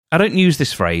I don't use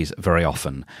this phrase very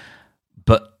often,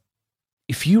 but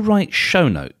if you write show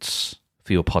notes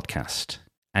for your podcast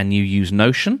and you use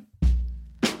Notion,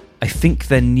 I think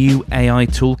their new AI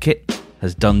toolkit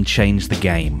has done changed the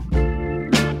game.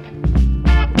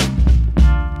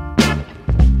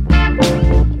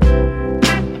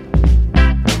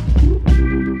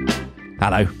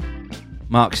 Hello,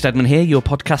 Mark Steadman here, your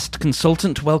podcast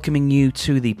consultant, welcoming you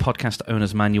to the Podcast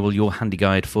Owner's Manual, your handy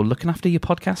guide for looking after your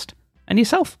podcast and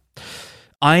yourself.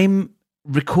 I'm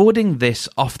recording this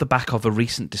off the back of a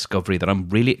recent discovery that I'm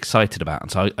really excited about,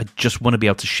 and so I just want to be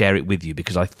able to share it with you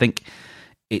because I think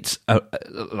it's,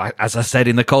 like, as I said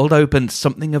in the cold open,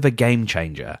 something of a game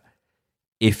changer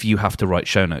if you have to write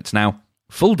show notes. Now,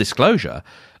 full disclosure,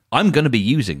 I'm going to be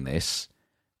using this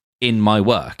in my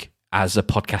work as a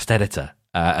podcast editor.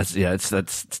 As you know,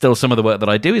 that's still some of the work that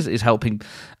I do is helping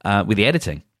with the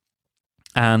editing,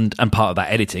 and part of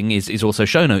that editing is also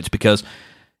show notes, because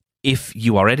if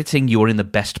you are editing, you are in the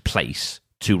best place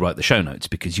to write the show notes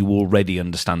because you already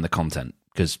understand the content,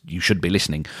 because you should be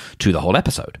listening to the whole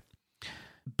episode.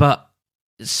 But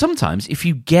sometimes if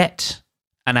you get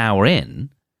an hour in,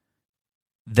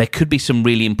 there could be some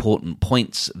really important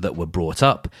points that were brought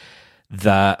up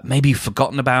that maybe you've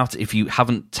forgotten about if you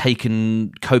haven't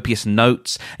taken copious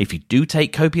notes. If you do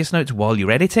take copious notes while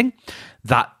you're editing,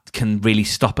 that can really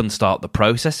stop and start the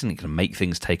process, and it can make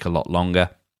things take a lot longer.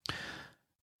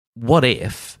 What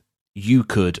if you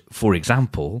could, for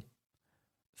example,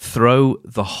 throw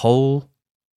the whole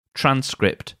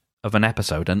transcript of an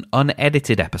episode, an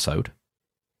unedited episode,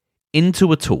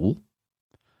 into a tool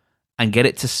and get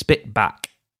it to spit back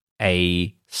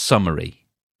a summary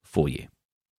for you?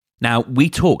 Now, we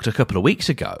talked a couple of weeks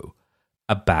ago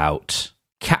about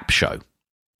Capsho,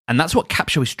 and that's what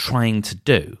Capsho is trying to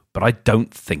do, but I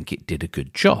don't think it did a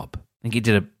good job. I think it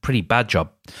did a pretty bad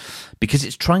job because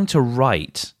it's trying to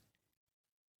write,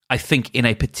 I think, in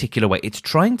a particular way. It's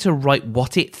trying to write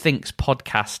what it thinks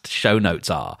podcast show notes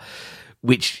are,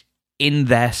 which in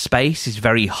their space is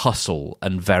very hustle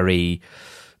and very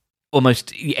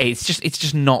almost, it's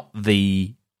just not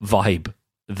the vibe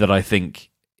that I think,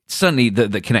 certainly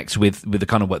that connects with the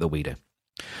kind of work that we do.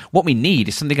 What we need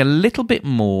is something a little bit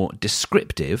more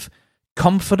descriptive,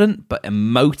 confident but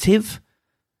emotive,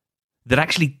 that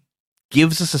actually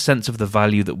gives us a sense of the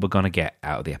value that we're going to get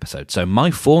out of the episode. So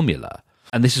my formula,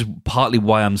 and this is partly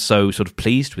why I'm so sort of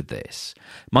pleased with this,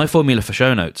 my formula for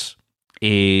show notes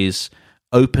is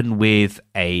open with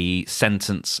a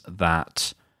sentence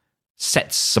that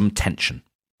sets some tension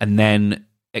and then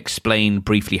explain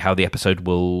briefly how the episode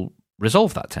will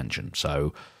resolve that tension.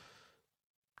 So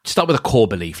start with a core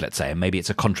belief, let's say, and maybe it's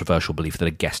a controversial belief that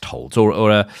a guest holds,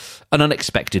 or an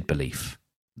unexpected belief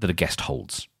that a guest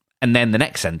holds. And then the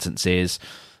next sentence is,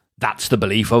 that's the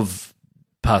belief of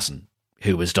person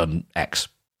who has done X.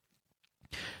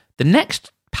 The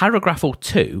next paragraph or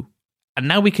two, and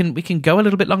now we can go a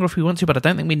little bit longer if we want to, but I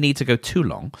don't think we need to go too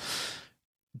long,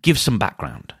 gives some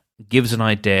background, gives an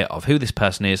idea of who this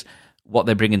person is, what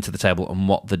they bring into the table, and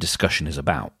what the discussion is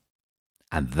about.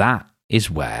 And that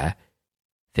is where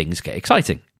things get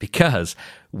exciting, because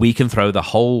we can throw the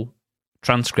whole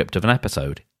transcript of an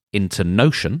episode into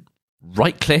Notion,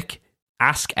 right-click,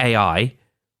 ask AI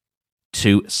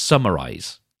to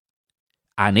summarize,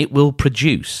 and it will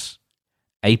produce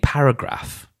a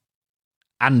paragraph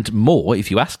and more,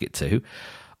 if you ask it to,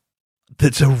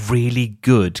 that's a really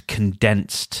good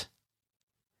condensed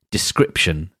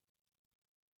description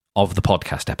of the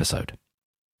podcast episode.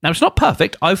 Now, it's not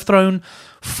perfect. I've thrown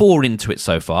 4 into it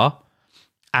so far,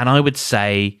 and I would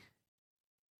say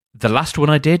the last one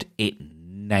I did, it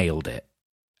nailed it.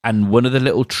 And one of the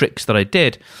little tricks that I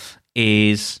did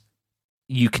is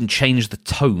you can change the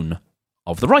tone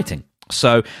of the writing.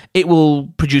 So it will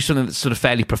produce something that's sort of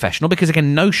fairly professional, because,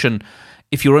 again, Notion,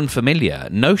 if you're unfamiliar,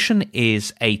 Notion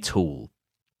is a tool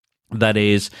that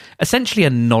is essentially a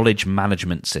knowledge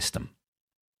management system.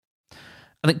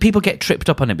 I think people get tripped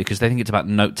up on it because they think it's about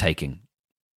note-taking.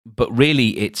 But really,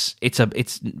 it's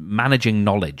managing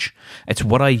knowledge. It's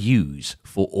what I use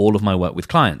for all of my work with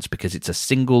clients, because it's a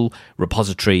single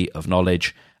repository of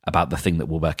knowledge about the thing that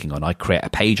we're working on. I create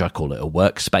a page, I call it a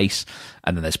workspace,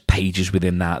 and then there's pages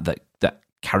within that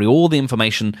carry all the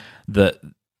information that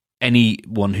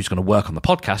anyone who's going to work on the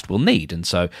podcast will need. And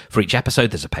so for each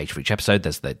episode, there's a page for each episode,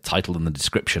 there's the title and the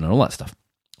description and all that stuff.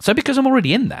 So because I'm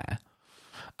already in there,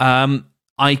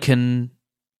 I can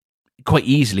quite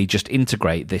easily just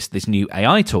integrate this new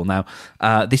AI tool. Now,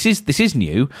 this is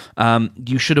new.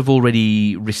 You should have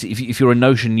already received, if you're a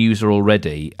Notion user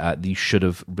already, you should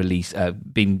have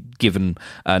been given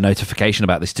a notification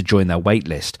about this to join their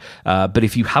waitlist. But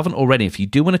if you haven't already, if you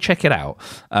do want to check it out,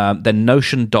 then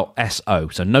notion.so,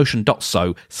 so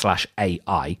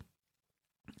notion.so/AI.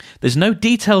 There's no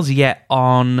details yet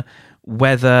on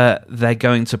whether they're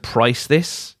going to price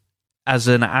this as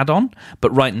an add-on,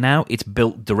 but right now it's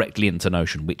built directly into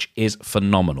Notion, which is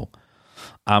phenomenal.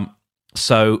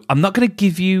 So I'm not going to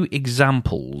give you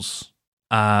examples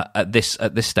at this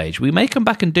stage. We may come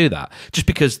back and do that, just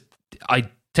because I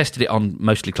tested it on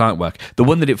mostly client work. The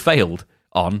one that it failed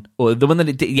on, or the one that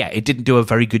it didn't do a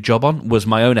very good job on, was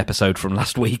my own episode from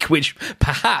last week, which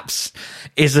perhaps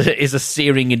is a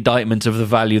searing indictment of the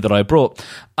value that I brought.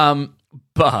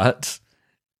 But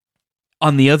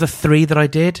on the other three that I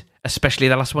did, especially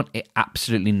the last one, it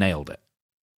absolutely nailed it.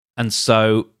 And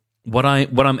so what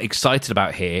I'm excited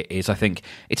about here is, I think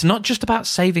it's not just about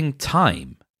saving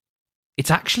time.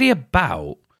 It's actually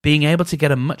about being able to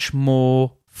get a much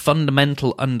more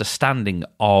fundamental understanding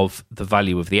of the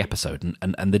value of the episode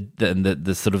and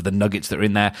the sort of the nuggets that are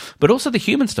in there, but also the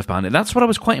human stuff behind it. That's what I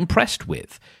was quite impressed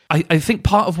with. I think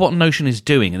part of what Notion is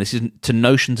doing, and this is to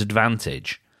Notion's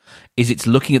advantage, is it's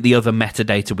looking at the other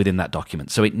metadata within that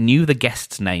document. So it knew the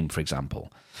guest's name, for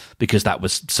example, because that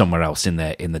was somewhere else in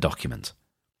the document.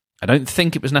 I don't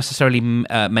think it was necessarily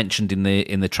mentioned in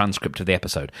the transcript of the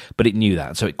episode, but it knew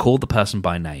that. So it called the person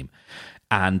by name.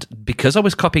 And because I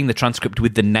was copying the transcript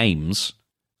with the names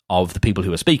of the people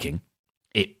who were speaking,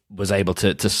 it was able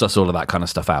to suss all of that kind of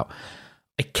stuff out.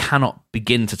 I cannot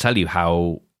begin to tell you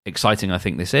how exciting I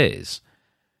think this is,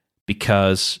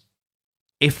 because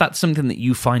if that's something that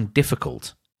you find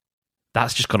difficult,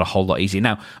 that's just got a whole lot easier.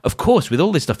 Now, of course, with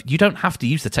all this stuff, you don't have to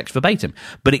use the text verbatim,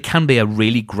 but it can be a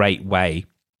really great way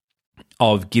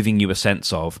of giving you a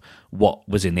sense of what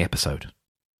was in the episode.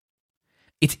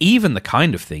 It's even the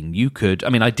kind of thing you could... I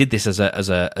mean, I did this as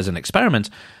an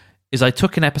experiment, is I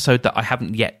took an episode that I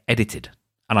haven't yet edited,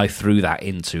 and I threw that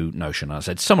into Notion, and I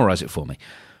said, summarize it for me.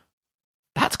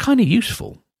 That's kind of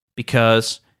useful,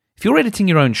 because if you're editing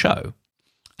your own show,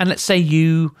 and let's say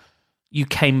you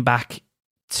came back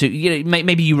to,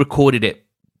 maybe you recorded it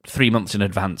 3 months in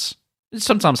advance. It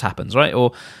sometimes happens, right?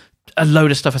 Or a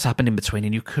load of stuff has happened in between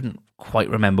and you couldn't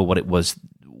quite remember what it was,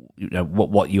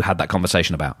 what you had that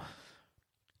conversation about.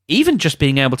 Even just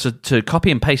being able to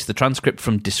copy and paste the transcript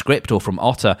from Descript or from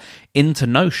Otter into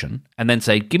Notion and then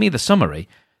say, give me the summary,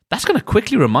 that's going to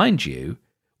quickly remind you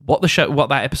what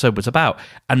that episode was about,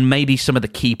 and maybe some of the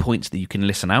key points that you can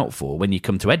listen out for when you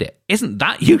come to edit. Isn't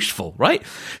that useful, right?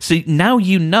 So now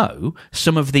you know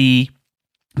some of the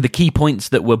key points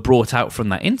that were brought out from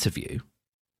that interview.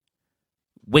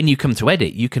 When you come to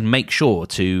edit, you can make sure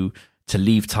to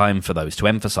leave time for those, to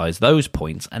emphasize those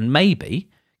points, and maybe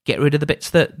get rid of the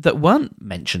bits that weren't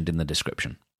mentioned in the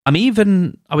description. I'm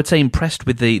even, I would say, impressed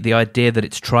with the idea that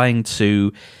it's trying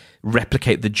to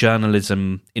replicate the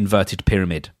journalism inverted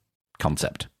pyramid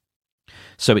concept.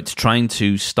 So it's trying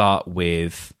to start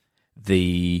with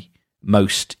the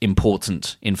most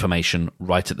important information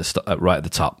right at the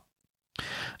top.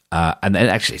 And then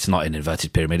actually, it's not an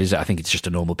inverted pyramid, is it? I think it's just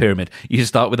a normal pyramid. You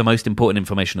start with the most important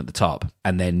information at the top,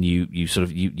 and then you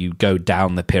go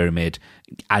down the pyramid,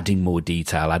 adding more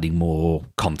detail, adding more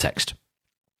context.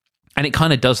 And it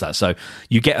kind of does that. So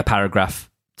you get a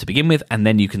paragraph to begin with, and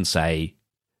then you can say,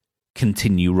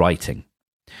 continue writing.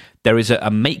 There is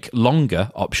a make longer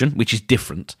option, which is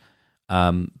different,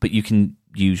 but you can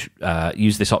use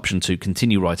this option to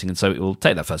continue writing, and so it will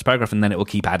take that first paragraph and then it will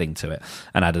keep adding to it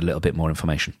and add a little bit more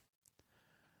information.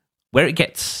 Where it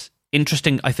gets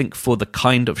interesting, I think, for the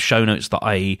kind of show notes that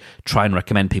I try and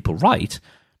recommend people write,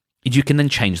 is you can then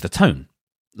change the tone.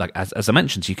 Like as I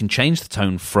mentioned, so you can change the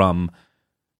tone from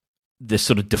this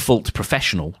sort of default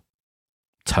professional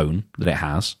tone that it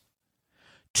has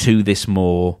to this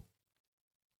more,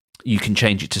 you can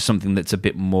change it to something that's a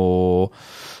bit more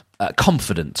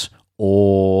confident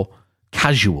or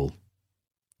casual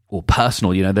or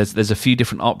personal. There's a few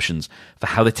different options for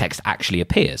how the text actually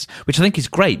appears, which I think is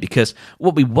great, because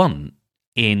what we want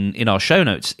in our show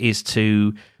notes is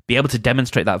to be able to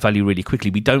demonstrate that value really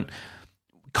quickly.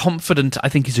 Confident, I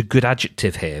think, is a good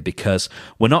adjective here, because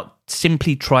we're not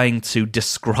simply trying to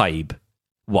describe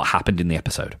what happened in the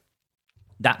episode.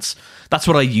 That's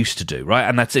what I used to do, right?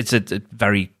 And it's a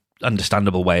very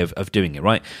understandable way of doing it,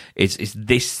 right?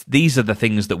 These are the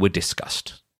things that were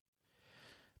discussed,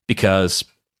 because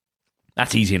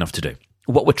that's easy enough to do.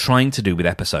 What we're trying to do with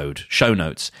episode show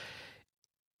notes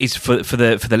is for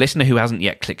the listener who hasn't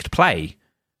yet clicked play,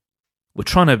 we're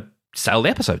trying to sell the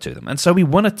episode to them. And so we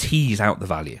want to tease out the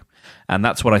value. And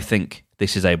that's what I think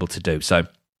this is able to do. So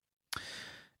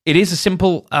it is as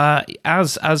simple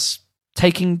as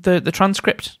taking the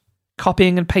transcript,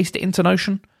 copying and paste it into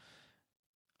Notion,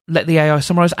 let the AI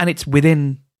summarize, and it's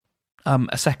within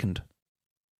a second.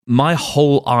 My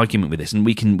whole argument with this, and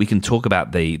we can talk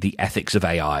about the ethics of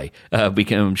AI.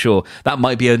 I'm sure that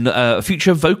might be a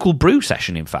future vocal brew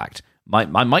session. In fact, I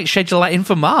might schedule that in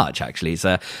for March. Actually,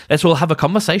 so let's all have a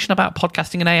conversation about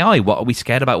podcasting and AI. What are we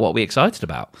scared about? What are we excited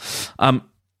about?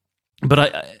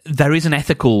 But there is an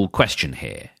ethical question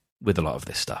here with a lot of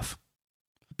this stuff,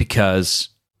 because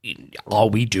are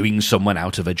we doing someone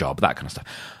out of a job? That kind of stuff.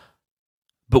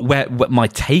 But what my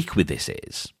take with this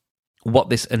is,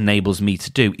 what this enables me to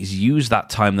do is use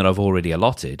that time that I've already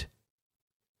allotted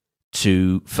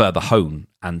to further hone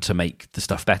and to make the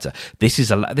stuff better. This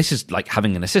is like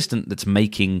having an assistant that's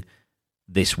making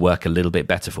this work a little bit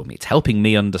better for me. It's helping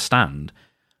me understand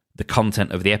the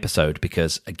content of the episode,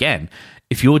 because again,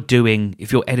 if you're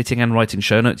editing and writing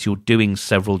show notes, you're doing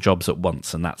several jobs at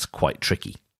once, and that's quite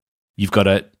tricky. You've got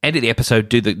to edit the episode,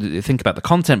 think about the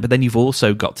content, but then you've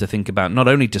also got to think about not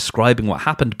only describing what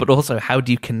happened, but also how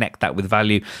do you connect that with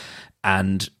value,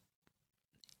 and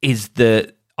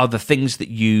are the things that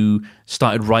you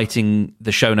started writing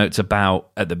the show notes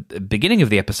about at the beginning of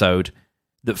the episode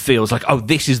that feels like, oh,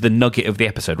 this is the nugget of the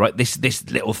episode, right? This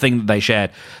little thing that they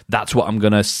shared, that's what I'm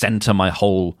going to center my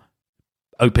whole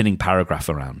opening paragraph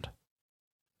around.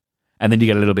 And then you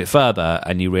get a little bit further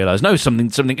and you realize, no,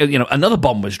 something, another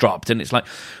bomb was dropped. And it's like,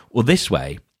 well, this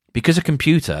way, because a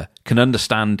computer can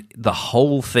understand the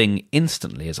whole thing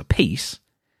instantly as a piece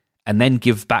and then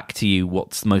give back to you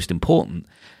what's most important,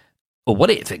 or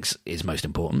what it thinks is most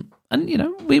important. And,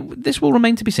 this will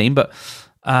remain to be seen, but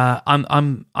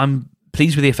I'm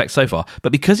pleased with the effect so far.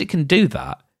 But because it can do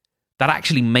that, that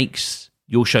actually makes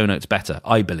your show notes better,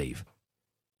 I believe,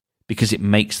 because it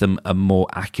makes them a more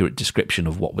accurate description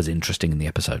of what was interesting in the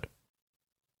episode.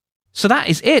 So that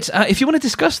is it. If you want to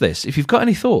discuss this, if you've got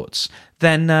any thoughts,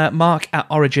 then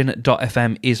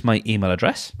mark@origin.fm is my email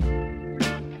address.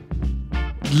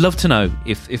 Love to know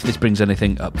if this brings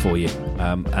anything up for you.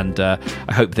 And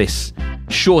I hope this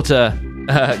shorter,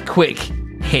 quick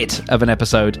hit of an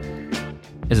episode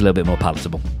is a little bit more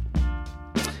palatable.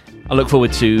 I look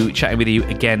forward to chatting with you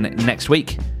again next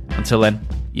week. Until then,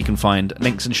 you can find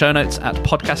links and show notes at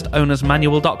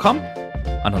podcastownersmanual.com,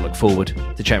 and I look forward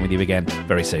to chatting with you again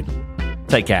very soon.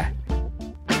 Take care.